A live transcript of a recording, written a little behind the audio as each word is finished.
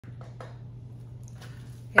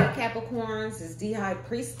Capricorns, it's the High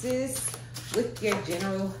Priestess with your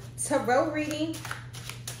general tarot reading.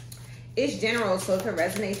 It's general, so if it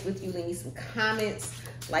resonates with you, leave me some comments,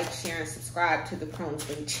 like, share, and subscribe to the Chrome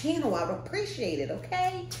Spring channel. I would appreciate it,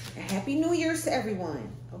 okay? And Happy New Year's to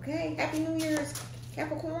everyone, okay? Happy New Year's,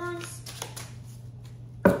 Capricorns.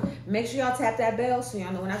 Make sure y'all tap that bell so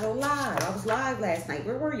y'all know when I go live. I was live last night.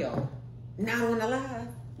 Where were y'all? Not on the live.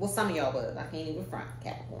 Well, some of y'all was. I can't even front,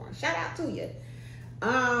 Capricorn. Shout out to you.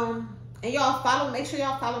 And y'all make sure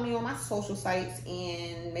y'all follow me on my social sites,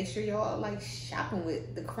 and make sure y'all like shopping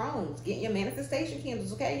with the Chromes, getting your manifestation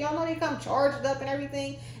candles, okay? Y'all know they come charged up and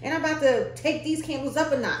everything, and I'm about to take these candles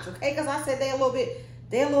up a notch, okay? Because I said they're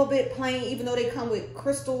a little bit plain, even though they come with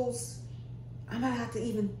crystals. I'm gonna have to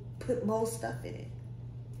even put more stuff in it,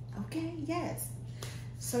 okay? Yes.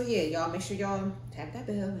 So yeah, y'all make sure y'all tap that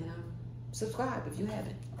bell and subscribe if you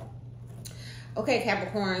haven't. Okay,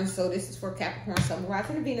 Capricorn, so this is for Capricorn, Sun,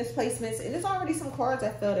 Rising, and Venus placements. And there's already some cards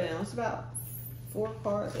that fell down. It's about 4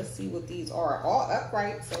 cards. Let's see what these are. All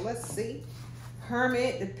upright, so let's see.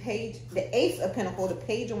 Hermit, the Page, the Ace of Pentacles, the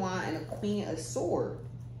Page of Wands, and the Queen of Swords.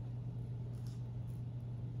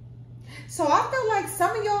 So I feel like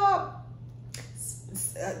some of y'all,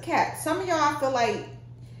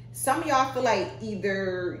 some of y'all feel like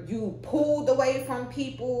either you pulled away from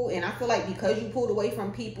people, and I feel like because you pulled away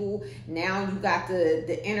from people, now you got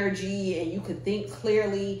the energy and you can think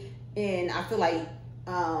clearly, and I feel like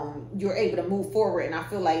you're able to move forward, and I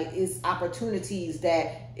feel like it's opportunities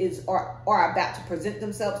that are about to present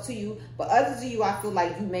themselves to you. But others of you, I feel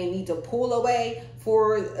like you may need to pull away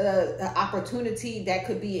for an opportunity that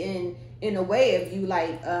could be in a way of you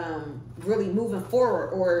like really moving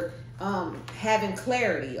forward or having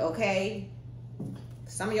clarity, okay?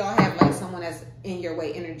 Some of y'all have like someone that's in your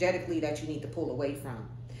way energetically that you need to pull away from.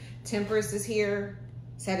 Temperance is here,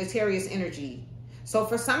 Sagittarius energy. So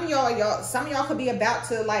for some of y'all could be about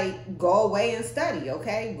to like go away and study,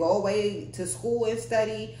 okay? Go away to school and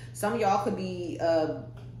study. Some of y'all could be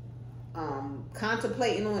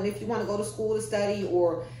contemplating on if you want to go to school to study,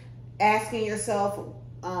 or asking yourself,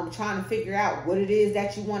 trying to figure out what it is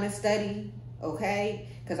that you want to study, okay?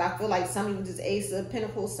 Because I feel like some of you, this Ace of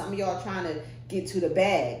Pentacles, some of y'all trying to get to the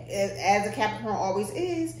bag. As a Capricorn always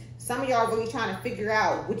is, some of y'all really trying to figure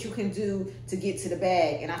out what you can do to get to the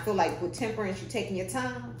bag. And I feel like with Temperance, you're taking your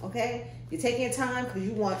time, okay? You're taking your time because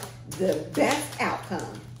you want the best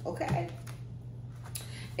outcome, okay?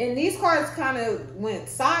 And these cards kind of went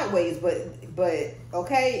sideways, but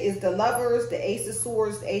okay, it's the Lovers, the Ace of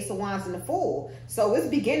Swords, the Ace of Wands, and the Fool. So it's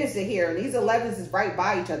beginnings to here, and these 11s is right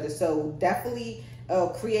by each other. So definitely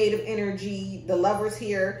creative energy. The Lovers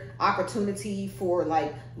here, opportunity for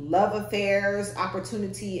like love affairs,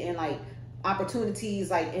 opportunity and like opportunities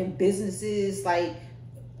like in businesses, like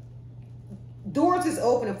doors is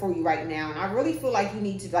opening for you right now. And I really feel like you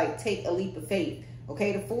need to like take a leap of faith.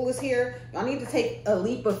 Okay, the Fool is here. Y'all need to take a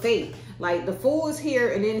leap of faith. Like the Fool is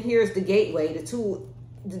here, and then here's the Gateway. The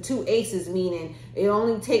two aces, meaning it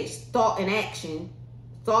only takes thought and action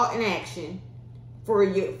for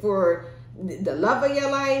the love of your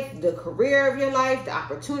life, the career of your life, the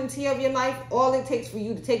opportunity of your life. All it takes for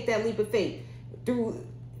you to take that leap of faith through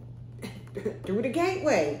the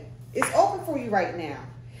Gateway. It's open for you right now.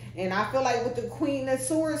 And I feel like with the Queen of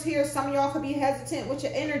Swords here, some of y'all could be hesitant with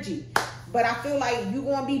your energy. But I feel like you're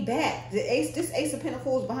going to be back. This Ace of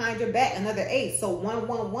Pentacles behind your back, another ace. So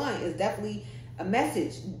 111 is definitely a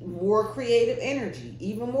message. More creative energy,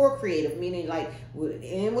 even more creative, meaning like,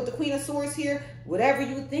 and with the Queen of Swords here, whatever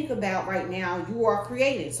you think about right now, you are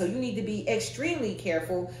creating. So you need to be extremely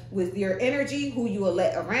careful with your energy, who you will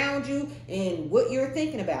let around you, and what you're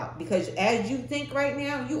thinking about. Because as you think right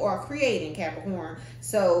now, you are creating, Capricorn.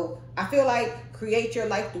 So I feel like create your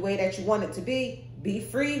life the way that you want it to be. Be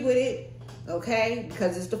free with it. Okay,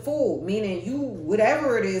 because it's the Fool, meaning you,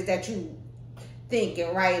 whatever it is that you think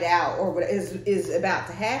and write out or what is about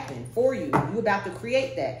to happen for you, you about to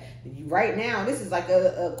create that. Right now, this is like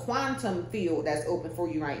a quantum field that's open for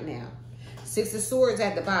you right now. Six of Swords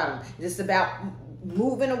at the bottom. It's about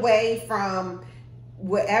moving away from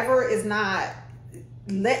whatever is not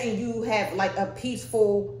letting you have like a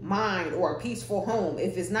peaceful mind or a peaceful home.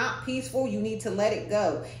 If it's not peaceful, you need to let it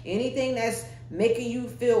go. Anything that's making you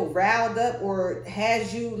feel riled up or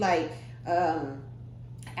has you like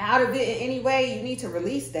out of it in any way, you need to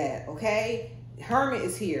release that, okay? Hermit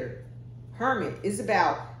is here. Hermit is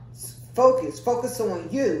about focus on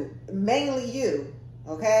you, mainly you,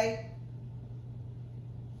 okay?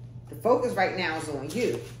 The focus right now is on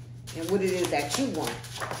you and what it is that you want.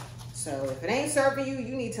 So if it ain't serving you,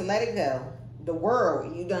 you need to let it go. the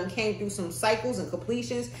world. You done came through some cycles and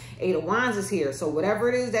completions. Eight of Wands is here. So whatever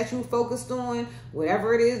it is that you focused on,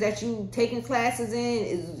 whatever it is that you taking classes in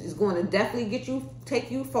is going to definitely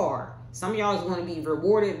take you far. Some of y'all is going to be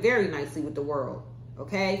rewarded very nicely with the world.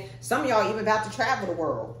 Okay? Some of y'all even about to travel the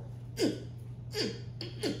world.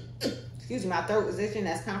 Excuse me, my throat is itching.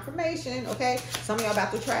 That's confirmation. Okay? Some of y'all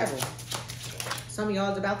about to travel. Some of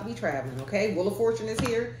y'all is about to be traveling. Okay? Wheel of Fortune is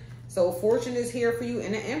here. So fortune is here for you,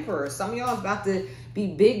 and the Emperor. Some of y'all is about to be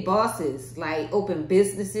big bosses, like open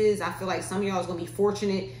businesses. I feel like some of y'all is going to be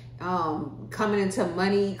fortunate coming into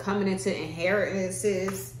money, coming into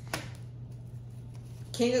inheritances.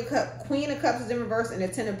 Queen of Cups is in reverse, and the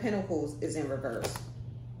Ten of Pentacles is in reverse.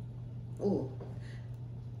 Ooh.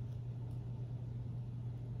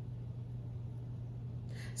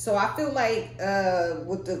 So I feel like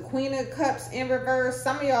with the Queen of Cups in reverse,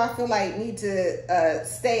 some of y'all I feel like need to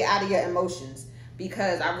stay out of your emotions,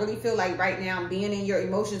 because I really feel like right now being in your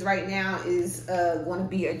emotions right now is going to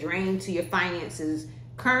be a drain to your finances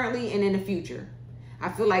currently and in the future. I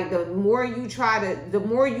feel like the more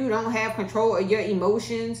you don't have control of your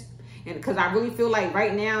emotions, and because I really feel like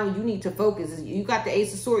right now you need to focus. You got the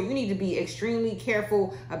Ace of Swords. You need to be extremely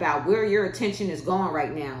careful about where your attention is going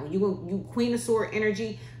right now. You Queen of Swords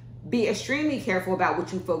energy. Be extremely careful about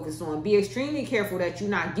what you focus on. Be extremely careful that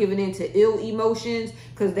you're not giving in to ill emotions,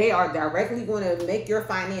 because they are directly going to make your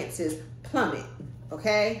finances plummet.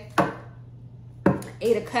 Okay?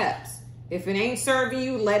 Eight of Cups. If it ain't serving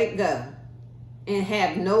you, let it go. And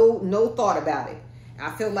have no thought about it.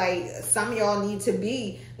 I feel like some of y'all need to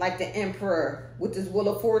be like the Emperor with this Wheel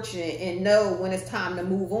of Fortune and know when it's time to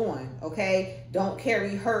move on. Okay? Don't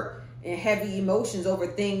carry hurt and heavy emotions over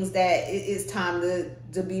things that it is time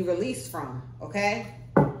to be released from. Okay?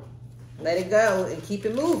 Let it go and keep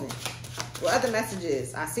it moving. What other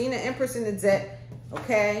messages? I seen the Empress in the deck.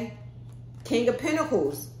 Okay? King of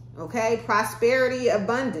Pentacles. Okay? Prosperity,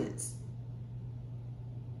 abundance.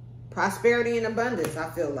 Prosperity and abundance, I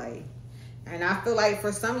feel like. And I feel like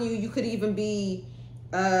for some of you, you could even be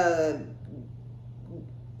wanting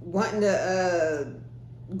to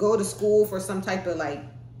go to school for some type of like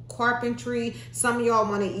carpentry. Some of y'all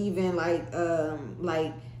want to even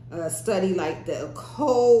study like the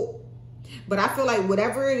occult. But I feel like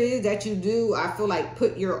whatever it is that you do, I feel like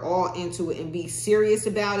put your all into it and be serious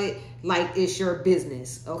about it like it's your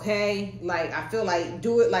business, okay? Like, I feel like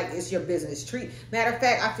do it like it's your business. Matter of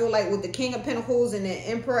fact, I feel like with the King of Pentacles and the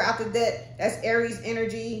Emperor out the deck, that's Aries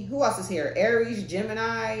energy. Who else is here? Aries,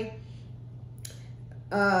 Gemini.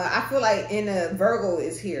 I feel like in a Virgo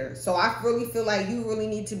is here. So I really feel like you really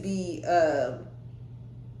need to be,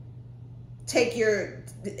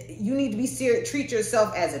 you need to be serious, treat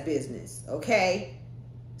yourself as a business, okay?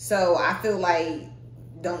 So I feel like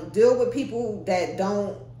don't deal with people that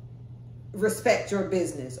don't respect your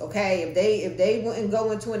business, okay? If they wouldn't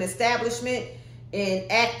go into an establishment and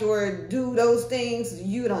act or do those things,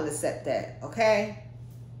 you don't accept that, okay?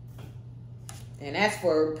 And that's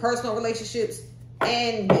for personal relationships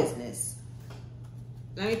and business.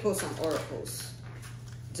 Let me pull some oracles.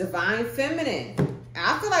 Divine Feminine.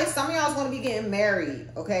 I feel like some of y'all is going to be getting married,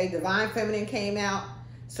 okay? Divine Feminine came out.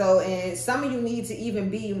 So, and some of you need to even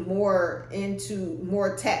be more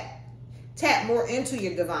tap more into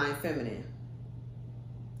your Divine Feminine,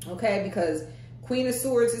 okay? Because Queen of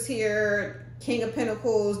Swords is here, King of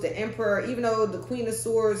Pentacles, the Emperor. Even though the Queen of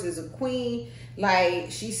Swords is a queen, like,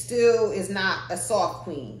 she still is not a soft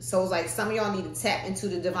queen. So it's like some of y'all need to tap into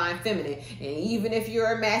the Divine Feminine. And even if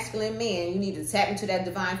you're a masculine man, you need to tap into that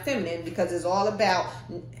Divine Feminine, because it's all about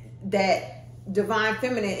that. Divine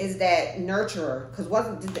Feminine is that nurturer. Because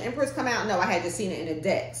did the Empress come out? No, I had just seen it in the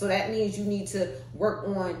deck. So that means you need to work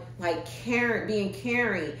on like being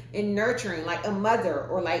caring and nurturing, like a mother,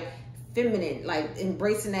 or like feminine, like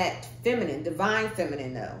embracing that feminine. Divine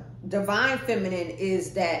Feminine though. Divine Feminine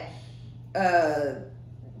is that,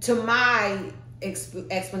 to my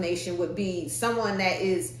explanation, would be someone that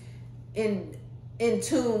is in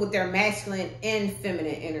tune with their masculine and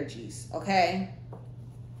feminine energies, okay?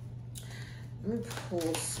 Let me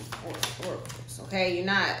pull some oracles, okay? You're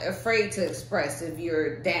not afraid to express if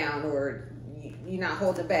you're down, or you're not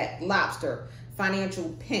holding back. Lobster,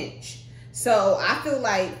 financial pinch. So I feel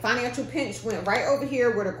like financial pinch went right over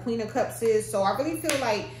here where the Queen of Cups is. So I really feel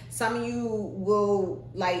like some of you will,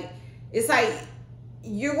 like, it's like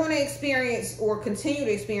you're going to experience or continue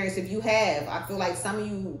to experience, if you have, I feel like some of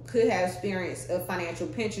you could have experienced a financial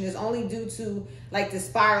pinch, and it's only due to like the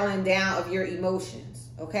spiraling down of your emotions.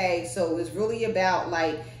 Okay, so it's really about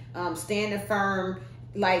like standing firm,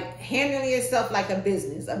 like handling yourself like a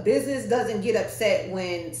business. A business doesn't get upset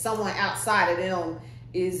when someone outside of them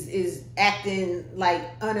is acting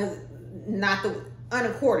like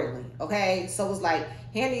unaccordingly. Okay, so it's like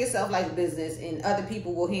handle yourself like a business, and other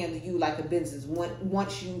people will handle you like a business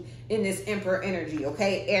once you in this emperor energy.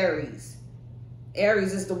 Okay, Aries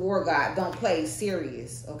is the war god. Don't play,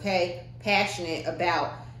 serious. Okay, passionate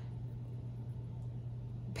about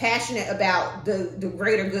the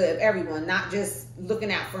greater good of everyone, not just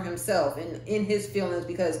looking out for himself and in his feelings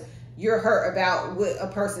because you're hurt about what a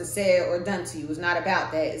person said or done to you. It's not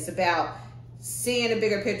about that. It's about seeing a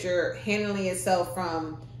bigger picture, handling yourself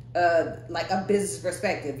from like a business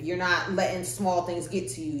perspective. You're not letting small things get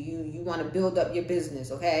to you. You want to build up your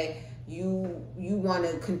business, okay? You want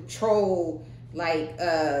to control like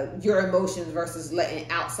your emotions versus letting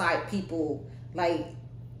outside people like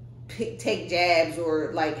take jabs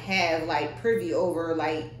or like have like privy over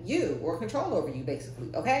like you or control over you,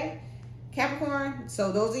 basically. Okay, Capricorn,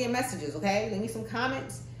 so those are your messages. Okay, leave me some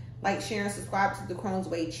comments, like, share, and subscribe to the Crohn's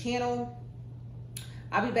Way channel.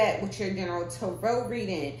 I'll be back with your general tarot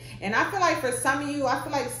reading. And I feel like for some of you, I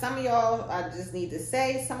feel like some of y'all, I just need to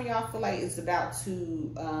say, some of y'all feel like it's about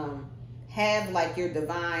to have like your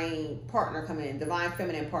divine partner come in, divine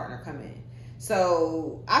feminine partner come in.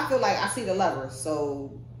 So I feel like I see the Lovers.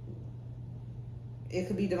 So it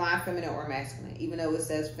could be divine feminine or masculine. Even though it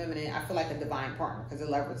says feminine, I feel like a divine partner because the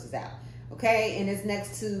Lovers is out. Okay, and it's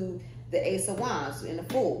next to the Ace of Wands in the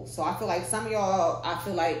Fool. So I feel like some of y'all, I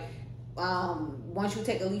feel like once you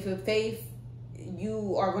take a leap of faith,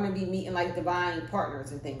 you are going to be meeting like divine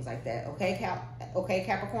partners and things like that. Okay,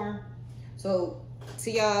 Capricorn. So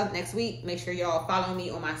see y'all next week. Make sure y'all follow me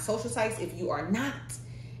on my social sites if you are not.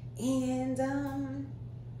 And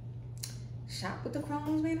shop with the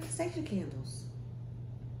Crohn's manifestation candles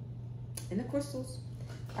and the crystals.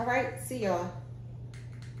 All right, see y'all.